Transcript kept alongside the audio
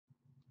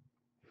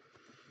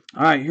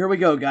All right, here we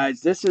go,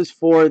 guys. This is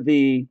for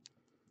the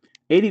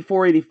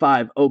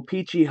 84-85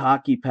 O-Pee-Chee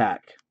Hockey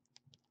Pack.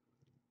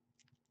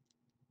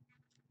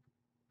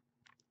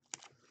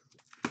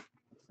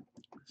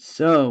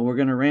 So we're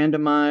going to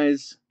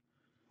randomize.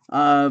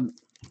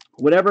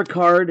 Whatever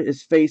card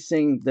is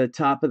facing the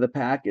top of the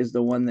pack is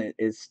the one that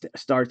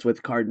starts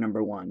with card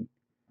number 1.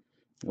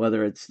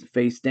 Whether it's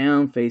face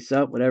down, face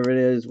up, whatever it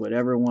is,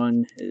 whatever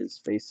one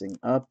is facing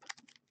up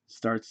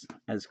starts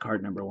as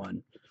card number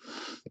 1.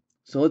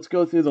 So let's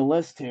go through the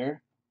list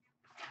here.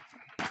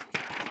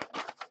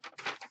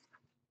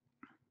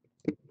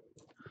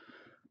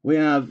 We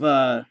have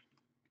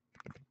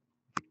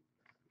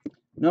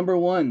number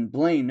 1,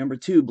 Blaine. Number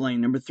 2,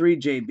 Blaine. Number 3,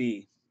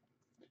 JB.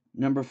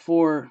 Number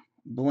 4,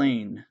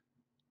 Blaine.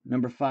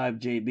 Number 5,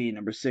 JB.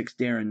 Number 6,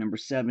 Darren. Number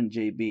 7,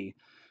 JB.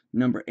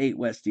 Number 8,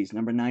 Westies.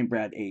 Number 9,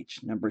 Brad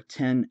H. Number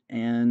 10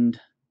 and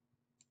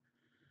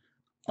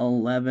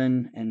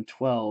 11 and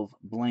 12,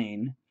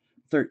 Blaine.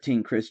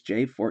 13, Chris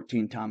J.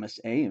 14, Thomas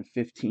A. And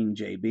 15,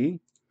 JB.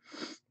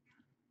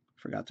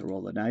 Forgot to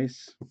roll the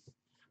dice.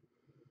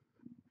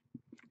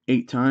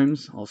 8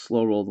 times. I'll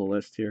slow roll the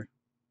list here.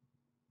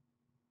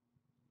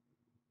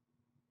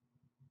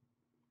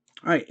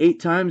 All right, 8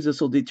 times. This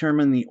will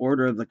determine the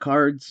order of the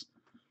cards.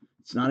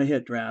 It's not a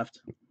hit draft.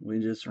 We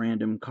just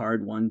random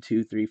card 1,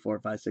 2, 3, 4,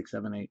 5, 6,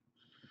 7, 8.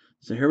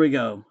 So here we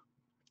go.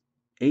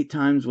 8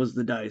 times was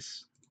the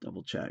dice.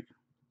 Double check.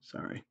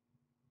 Sorry.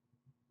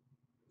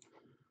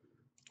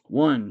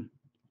 1,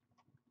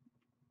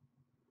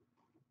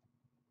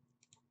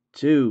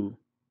 2,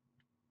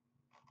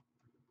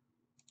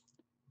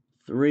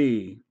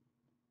 3,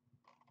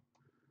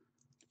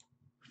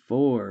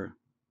 4,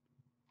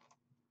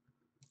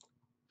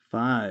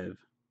 5,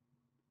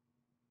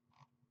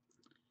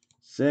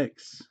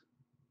 6,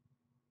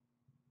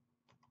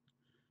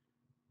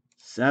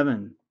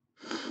 7,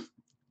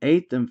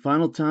 8th and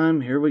final time.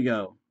 Here we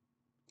go.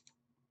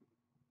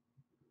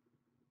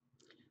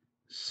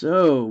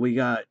 So we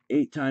got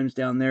 8 times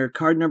down there.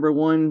 Card number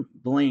 1,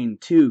 Blaine.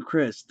 2,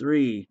 Chris.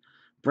 3,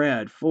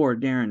 Brad. 4,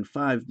 Darren.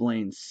 5,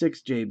 Blaine.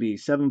 6, JB.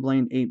 7,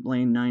 Blaine. 8,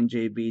 Blaine. 9,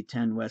 JB.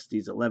 10,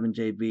 Westies. 11,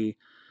 JB.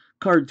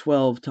 Card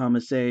 12,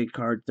 Thomas A.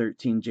 Card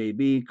 13,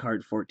 JB.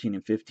 Card 14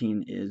 and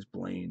 15 is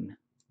Blaine.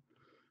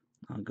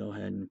 I'll go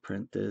ahead and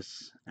print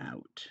this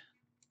out.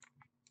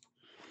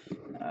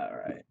 All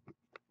right.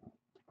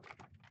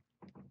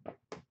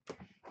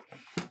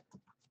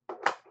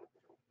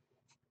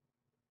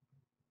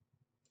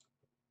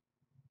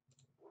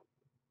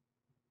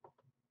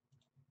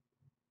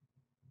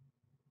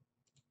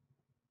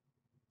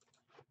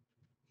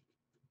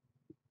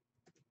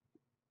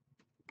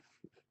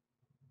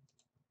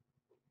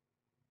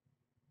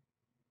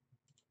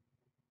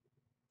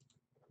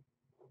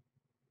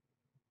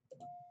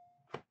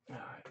 All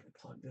right,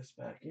 plug this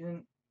back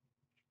in.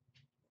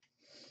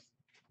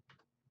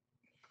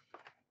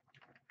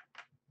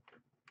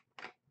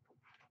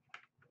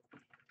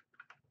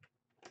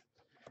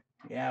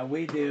 Yeah,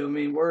 we do. I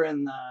mean, we're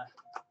in the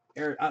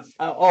air.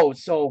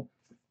 So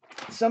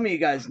some of you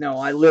guys know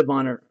I live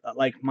on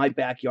like my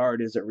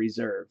backyard is a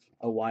reserve,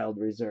 a wild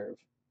reserve.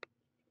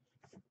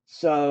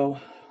 So,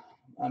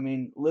 I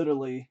mean,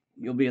 literally,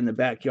 you'll be in the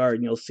backyard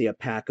and you'll see a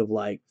pack of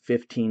like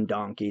 15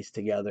 donkeys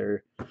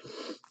together.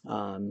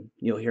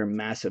 You'll hear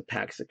massive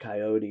packs of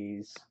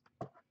coyotes,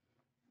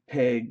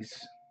 pigs,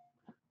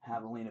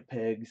 javelina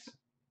pigs.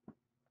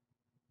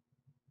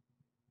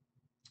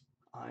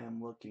 I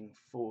am looking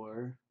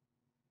for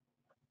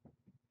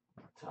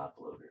top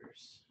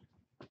loaders.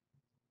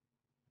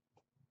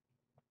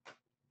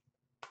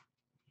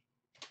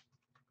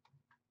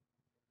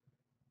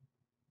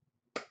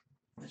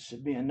 This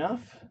should be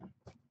enough.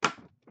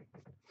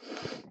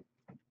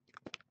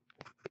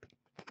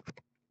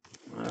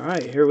 All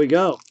right, here we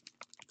go.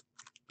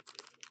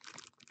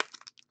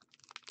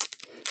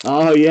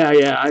 Oh, yeah,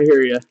 I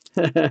hear you.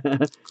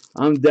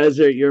 I'm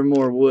desert, you're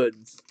more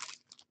woods.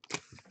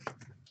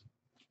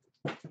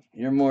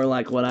 You're more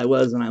like what I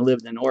was when I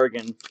lived in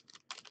Oregon.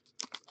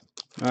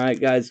 All right,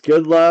 guys,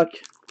 good luck.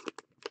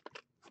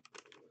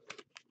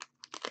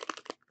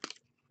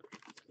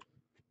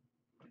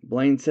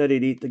 Blaine said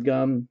he'd eat the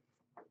gum.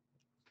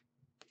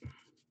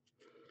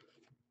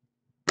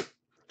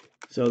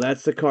 So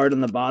that's the card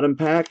in the bottom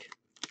pack.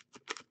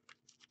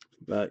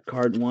 But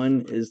card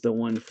 1 is the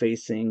one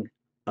facing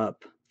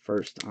up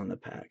first on the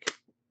pack.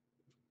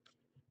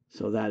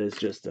 So that is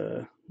just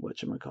a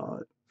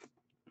whatchamacallit.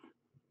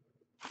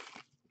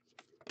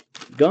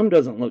 Gum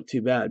doesn't look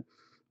too bad.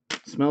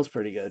 Smells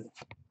pretty good.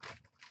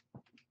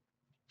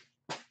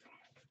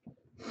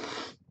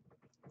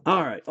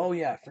 All right. Oh,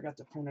 yeah, I forgot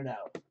to print it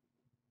out.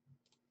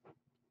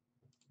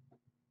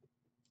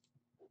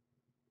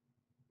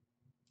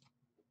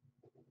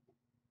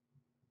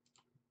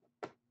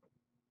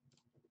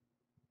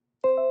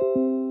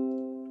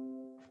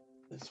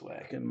 This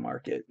way I can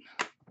mark it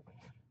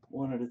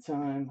one at a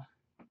time.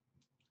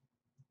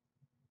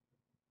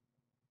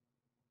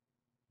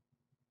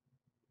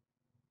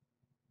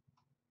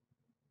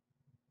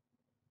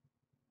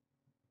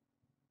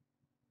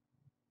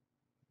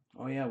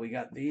 Oh yeah, we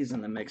got these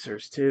in the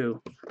mixers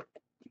too.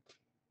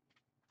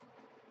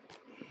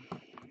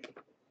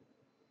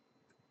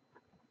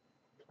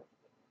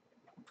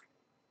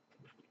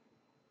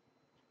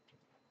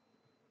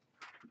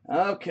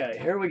 Okay,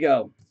 here we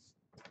go.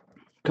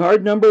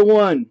 Card number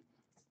 1.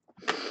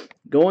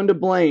 Going to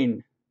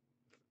Blaine.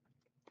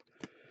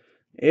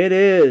 It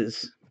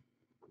is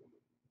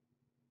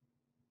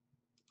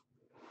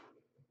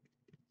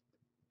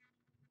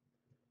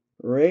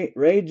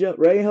Reijo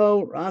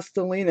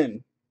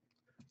Ristolainen,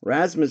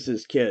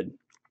 Rasmus's kid,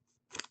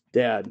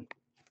 dad.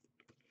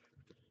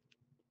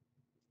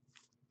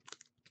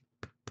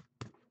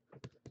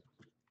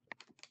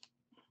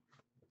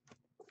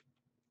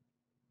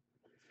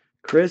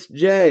 Chris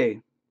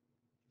J.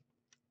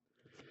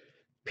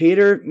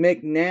 Peter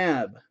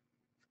McNabb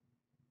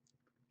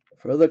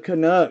for the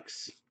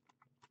Canucks.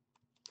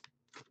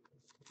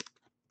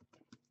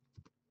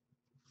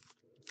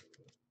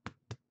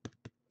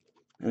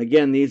 And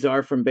again, these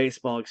are from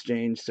Baseball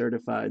Exchange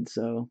certified.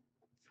 So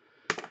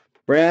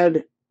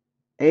Brad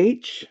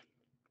H.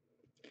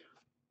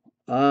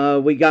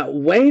 We got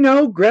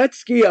Wayno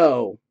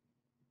Gretzky.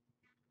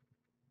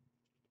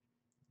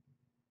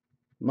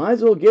 Might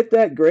as well get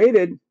that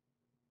graded.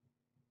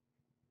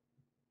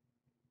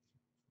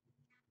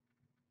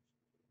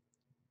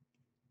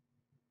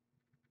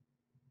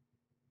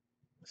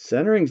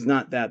 Centering's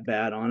not that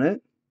bad on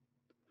it.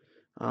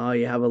 Oh,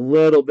 you have a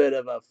little bit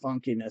of a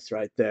funkiness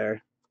right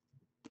there.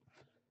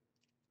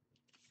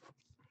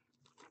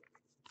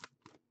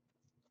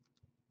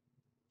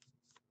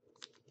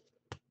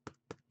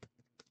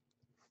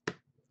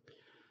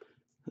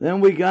 Then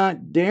we got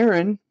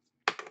Darren.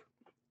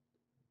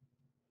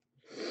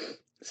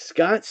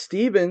 Scott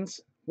Stevens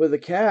with the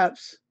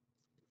Caps.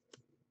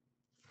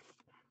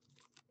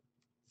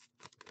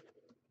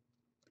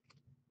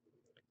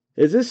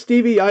 Is this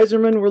Stevie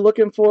Yzerman we're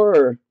looking for,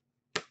 or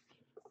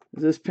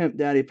is this Pimp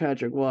Daddy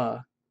Patrick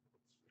Waugh?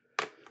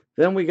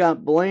 Then we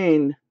got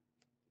Blaine.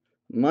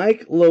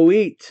 Mike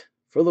Loitte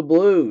for the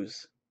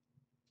Blues.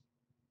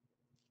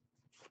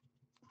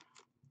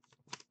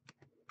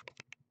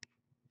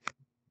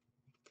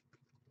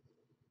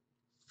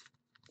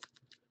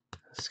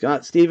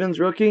 Scott Stevens,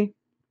 rookie?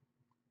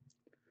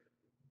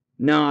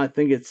 No, I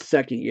think it's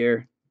second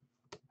year.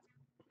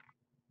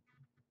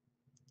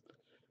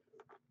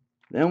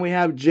 Then we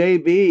have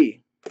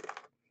JB.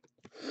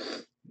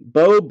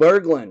 Bo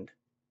Berglund,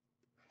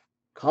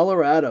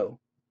 Colorado.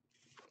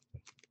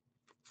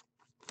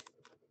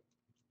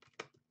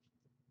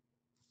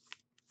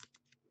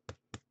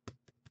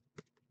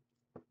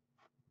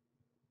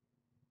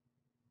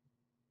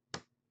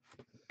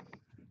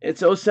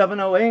 It's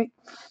 07-08?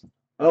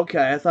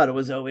 Okay, I thought it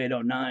was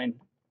 08-09.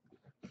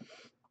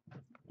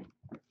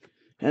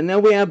 And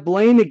then we have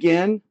Blaine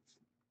again.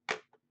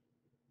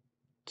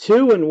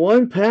 2 in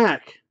 1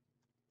 pack.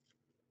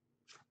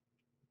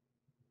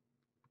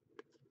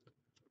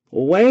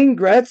 Wayne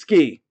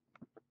Gretzky.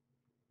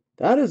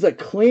 That is a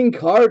clean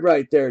card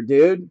right there,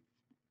 dude.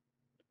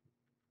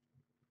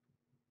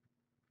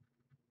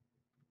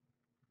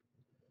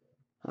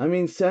 I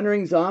mean,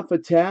 centering's off a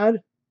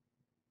tad,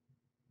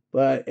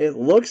 but it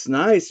looks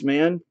nice,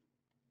 man.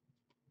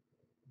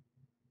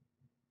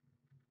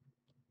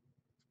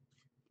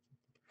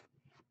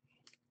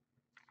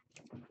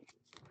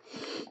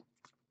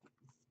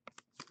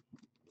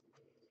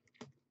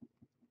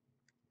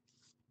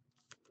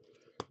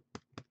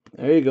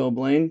 There you go,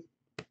 Blaine.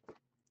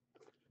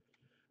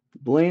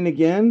 Blaine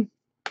again.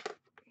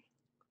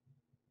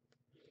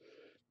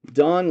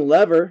 Don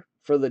Lever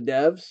for the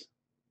Devs.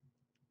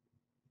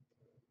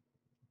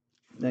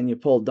 Then you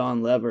pull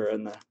Don Lever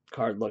and the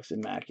card looks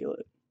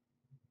immaculate.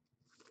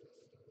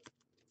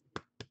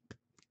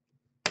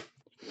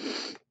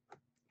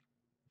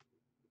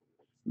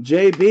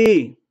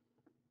 JB.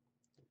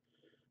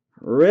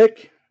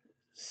 Rick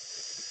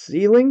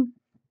Sealing.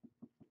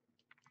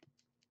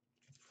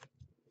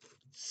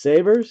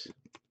 Sabres.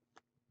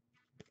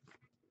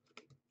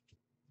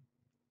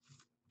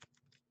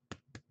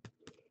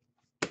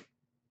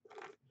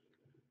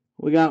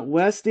 We got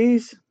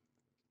Westies.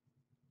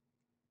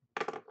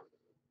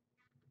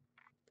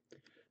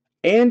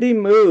 Andy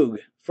Moog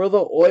for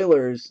the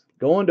Oilers.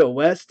 Going to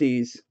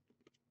Westies.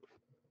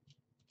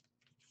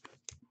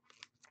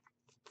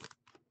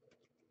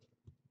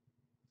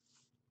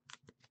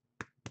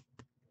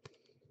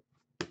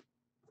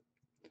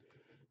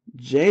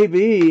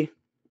 JB.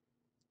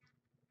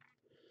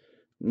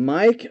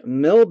 Mike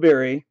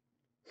Milbury.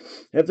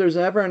 If there's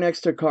ever an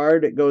extra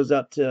card, it goes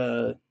up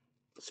to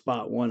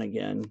spot 1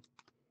 again.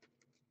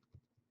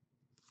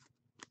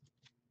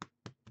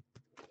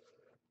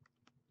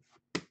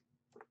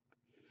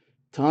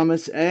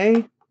 Thomas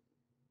A.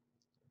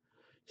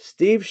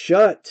 Steve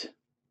Shutt.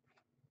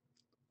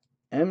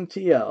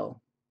 MTL.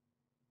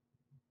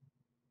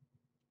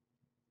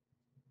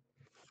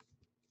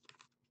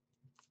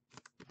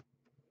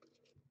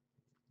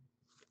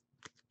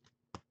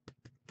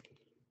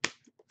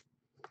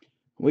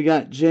 We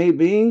got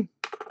JB.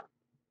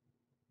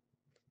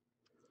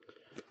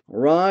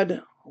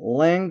 Rod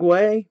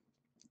Langway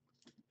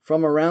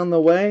from around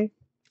the way.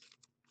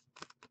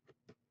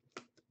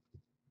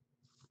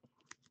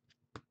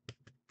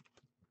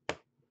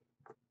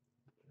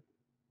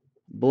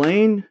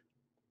 Blaine.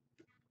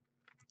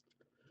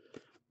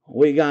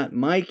 We got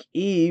Mike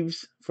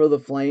Eves for the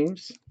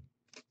Flames.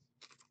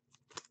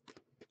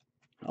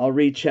 I'll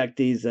recheck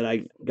these that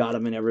I got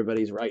them in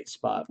everybody's right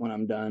spot when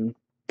I'm done.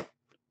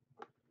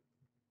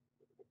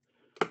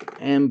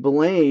 And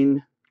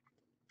Blaine,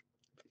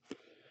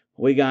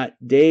 we got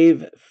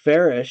Dave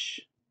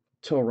Farish,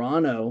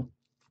 Toronto.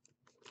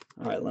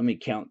 All right, let me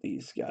count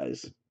these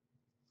guys.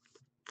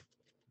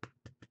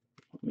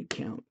 Let me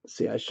count.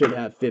 See, I should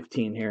have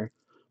 15 here.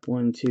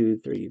 1, 2,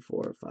 3,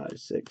 4, 5,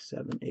 6,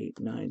 7, 8,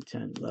 9,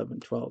 10, 11,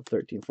 12,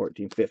 13,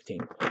 14,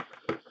 15.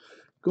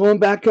 Going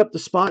back up to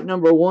spot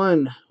number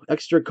 1,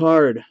 extra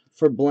card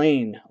for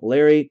Blaine,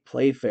 Larry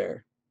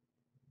Playfair.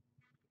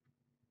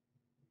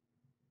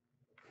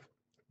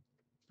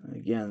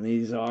 Again,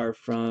 these are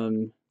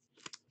from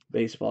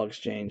Baseball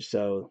Exchange,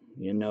 so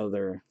you know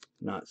they're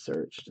not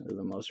searched. They're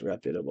the most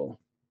reputable.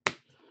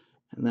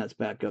 And that's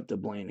back up to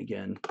Blaine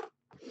again.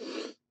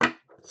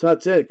 So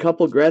that's it. A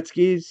couple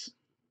Gretzky's.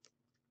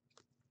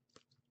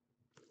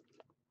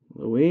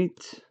 Louis.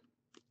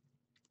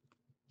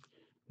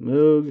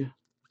 Moog.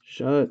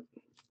 Shut.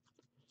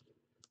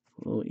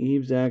 A little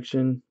Eves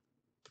action.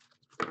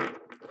 All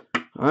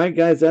right,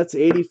 guys, that's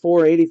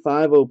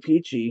 84-85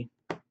 O-Pee-Chee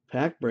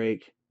pack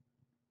break.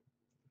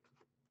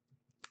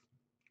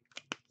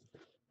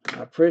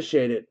 I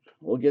appreciate it.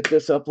 We'll get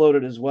this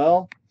uploaded as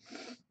well.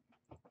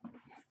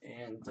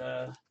 And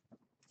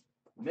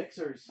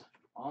mixers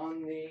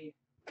on the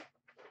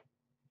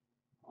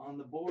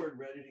board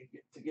ready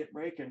to get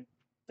breaking.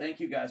 Thank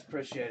you guys.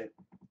 Appreciate it.